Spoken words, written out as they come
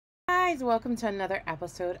guys, welcome to another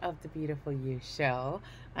episode of the Beautiful You Show.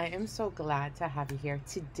 I am so glad to have you here.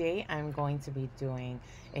 Today I'm going to be doing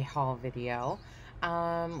a haul video.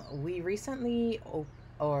 We recently,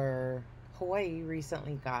 or Hawaii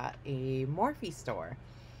recently got a Morphe store.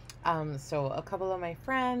 So a couple of my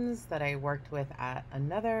friends that I worked with at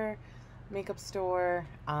another makeup store,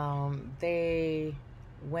 they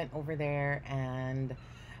went over there and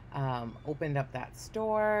opened up that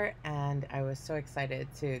store, and I was so excited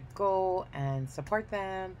to go and support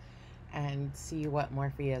them and see what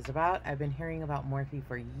Morphe is about. I've been hearing about Morphe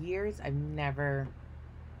for years. I've never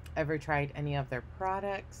ever tried any of their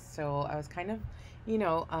products, so I was kind of,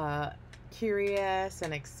 curious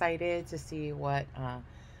and excited to see what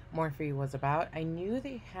Morphe was about. I knew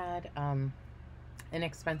they had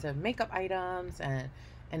inexpensive makeup items and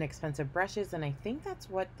inexpensive brushes, and I think that's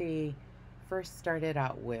what they first started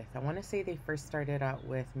out with. I want to say they first started out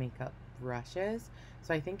with makeup brushes.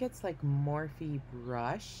 So I think it's like Morphe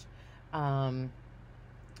brush. And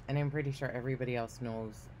I'm pretty sure everybody else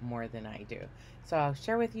knows more than I do. So I'll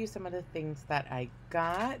share with you some of the things that I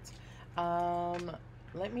got.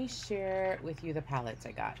 Let me share with you the palettes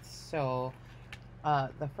I got. So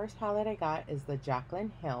the first palette I got is the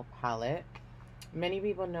Jaclyn Hill palette. Many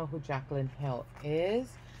people know who Jaclyn Hill is.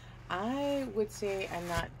 I would say I'm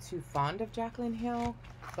not too fond of Jaclyn Hill,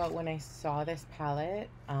 but when I saw this palette,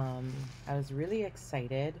 I was really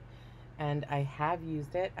excited, and I have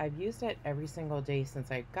used it. I've used it every single day since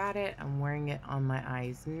I got it. I'm wearing it on my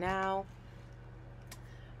eyes now.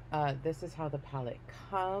 This is how the palette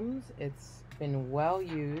comes. It's been well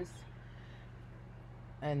used,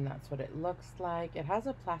 and that's what it looks like. It has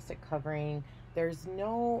a plastic covering. There's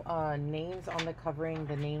no names on the covering.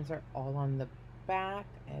 The names are all on the back,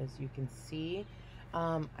 as you can see.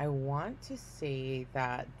 I want to say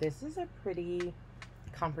that this is a pretty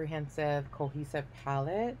comprehensive, cohesive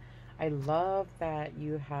palette. I love that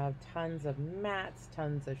you have tons of mattes,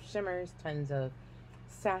 tons of shimmers, tons of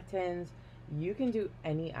satins. You can do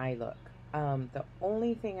any eye look. The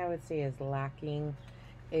only thing I would say is lacking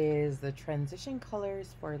is the transition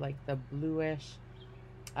colors for like the bluish,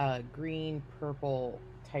 green, purple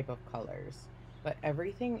type of colors. But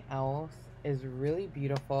everything else is really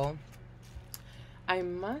beautiful. I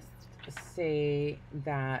must say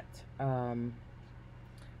that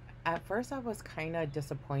at first I was kind of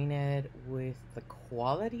disappointed with the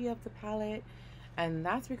quality of the palette, and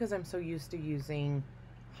that's because I'm so used to using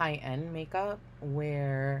high-end makeup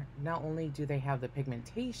where not only do they have the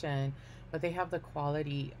pigmentation, but they have the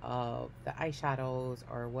quality of the eyeshadows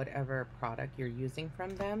or whatever product you're using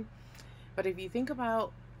from them. But if you think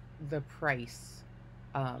about the price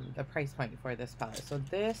point for this palette. So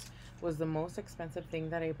this was the most expensive thing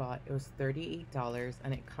that I bought. It was $38,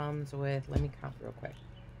 and it comes with, let me count real quick,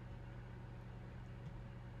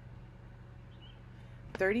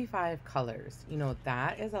 35 colors. You know,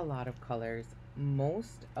 that is a lot of colors.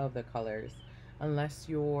 Most of the colors, unless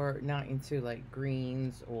you're not into like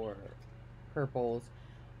greens or purples,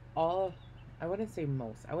 I wouldn't say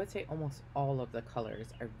most, I would say almost all of the colors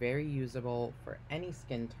are very usable for any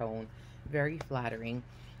skin tone, very flattering.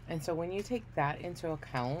 And so when you take that into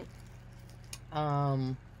account,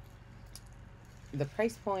 the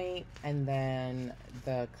price point, and then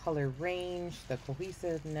the color range, the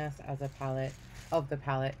cohesiveness as a palette of the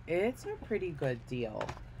palette, it's a pretty good deal.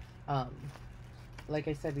 Like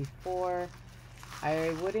I said before,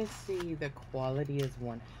 I wouldn't say the quality is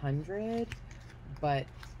 100, but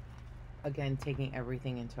again, taking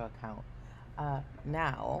everything into account.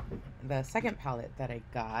 Now, the second palette that I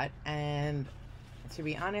got, and to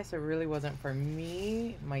be honest, it really wasn't for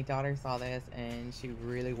me. My daughter saw this and she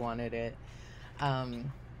really wanted it.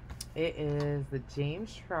 It is the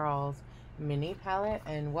James Charles mini palette,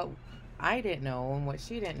 and what I didn't know and what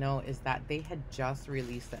she didn't know is that they had just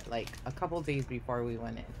released it like a couple days before we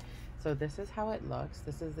went in. So this is how it looks.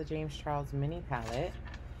 This is the James Charles mini palette,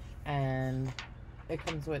 and it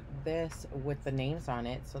comes with this with the names on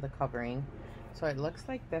it, so the covering. So it looks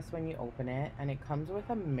like this when you open it, and it comes with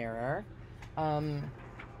a mirror. And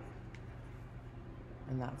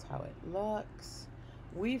that's how it looks.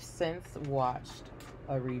 We've since watched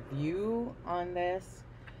a review on this,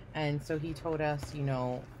 and so he told us, you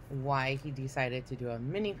know, why he decided to do a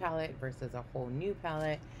mini palette versus a whole new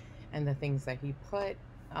palette, and the things that he put.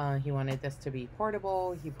 He wanted this to be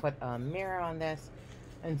portable. He put a mirror on this,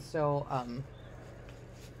 and so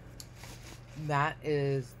that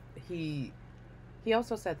is, he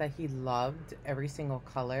also said that he loved every single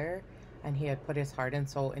color, and he had put his heart and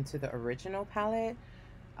soul into the original palette,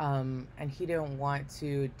 and he didn't want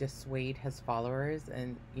to dissuade his followers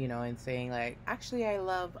and, you know, and saying like, actually I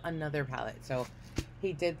love another palette. So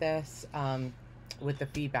he did this with the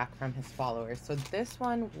feedback from his followers. So this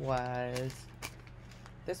one was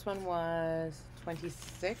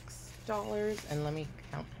 $26, and let me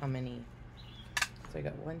count how many. So I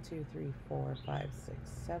got 1, 2, 3, 4, 5, 6,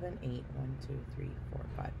 7, 8. 1, 2, 3, 4,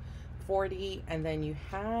 5. 40. And then you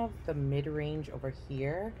have the mid-range over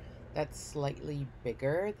here that's slightly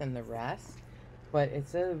bigger than the rest. But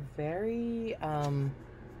it's a very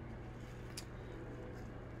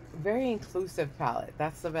very inclusive palette.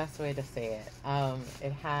 That's the best way to say it.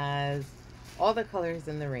 It has all the colors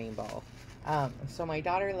in the rainbow. So my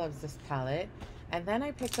daughter loves this palette. And then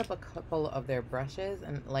I picked up a couple of their brushes.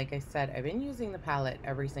 And like I said, I've been using the palette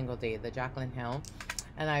every single day, the Jaclyn Hill.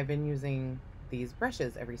 And I've been using these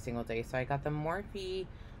brushes every single day. So I got the Morphe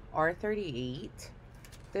R38.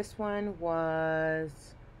 This one was...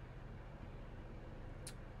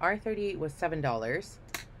 R38 was $7.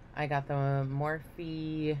 I got the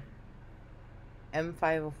Morphe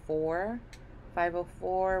M504.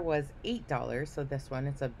 504 was $8. So this one,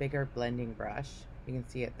 it's a bigger blending brush. You can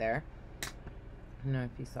see it there. I don't know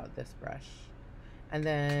if you saw this brush. And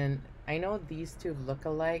then I know these two look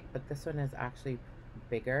alike, but this one is actually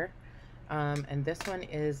bigger. And this one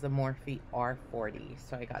is the Morphe R40.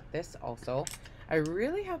 So I got this also. I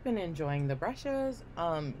really have been enjoying the brushes.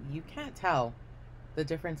 You can't tell the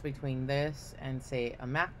difference between this and say a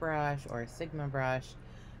MAC brush or a Sigma brush.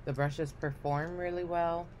 The brushes perform really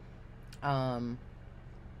well.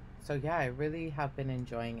 So yeah, I really have been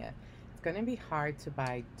enjoying it. It's gonna be hard to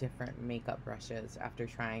buy different makeup brushes after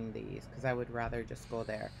trying these, because I would rather just go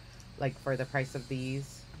there. Like for the price of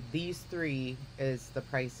these three is the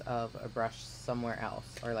price of a brush somewhere else,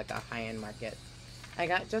 or like a high-end market. I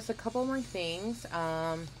got just a couple more things.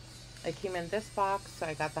 It came in this box. So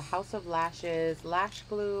I got the House of Lashes lash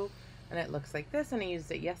glue, and it looks like this, and I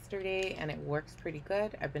used it yesterday and it works pretty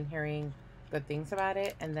good. I've been hearing good things about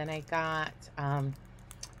it. And then I got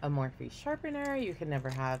a Morphe sharpener. You can never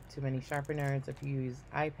have too many sharpeners if you use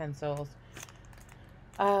eye pencils.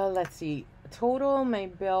 Let's see, total my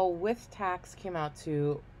bill with tax came out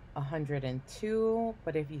to $102,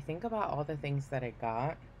 but if you think about all the things that I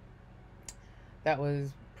got, that was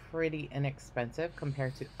pretty inexpensive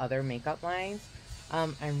compared to other makeup lines.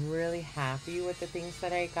 I'm really happy with the things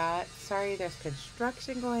that I got. Sorry, there's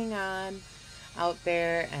construction going on out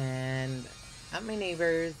there and at my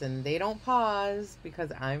neighbors, and they don't pause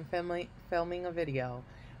because I'm filming a video.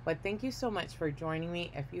 But thank you so much for joining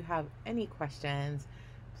me. If you have any questions,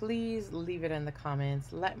 please leave it in the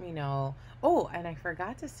comments. Let me know. Oh, and I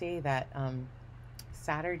forgot to say that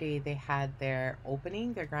Saturday they had their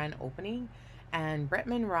opening, their grand opening, and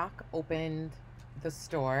Bretmanrock opened the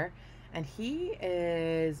store, and he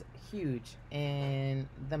is huge in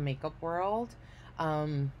the makeup world.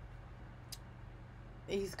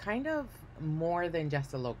 He's kind of more than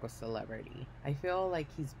just a local celebrity. I feel like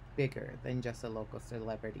he's bigger than just a local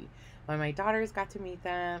celebrity. When my daughters got to meet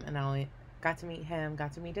them, and I got to meet him,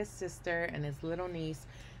 got to meet his sister and his little niece.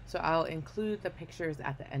 So I'll include the pictures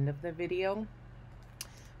at the end of the video.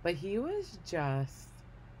 But he was just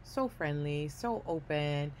so friendly, so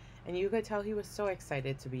open, and you could tell he was so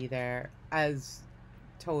excited to be there, as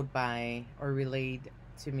told by or relayed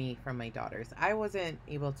to me from my daughters. I wasn't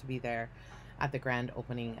able to be there at the grand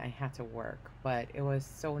opening. I had to work, but it was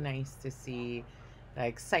so nice to see the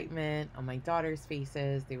excitement on my daughters'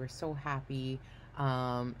 faces. They were so happy,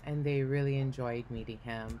 and they really enjoyed meeting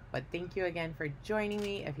him. But thank you again for joining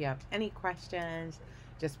me. If you have any questions,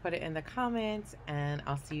 just put it in the comments, and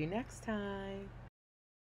I'll see you next time.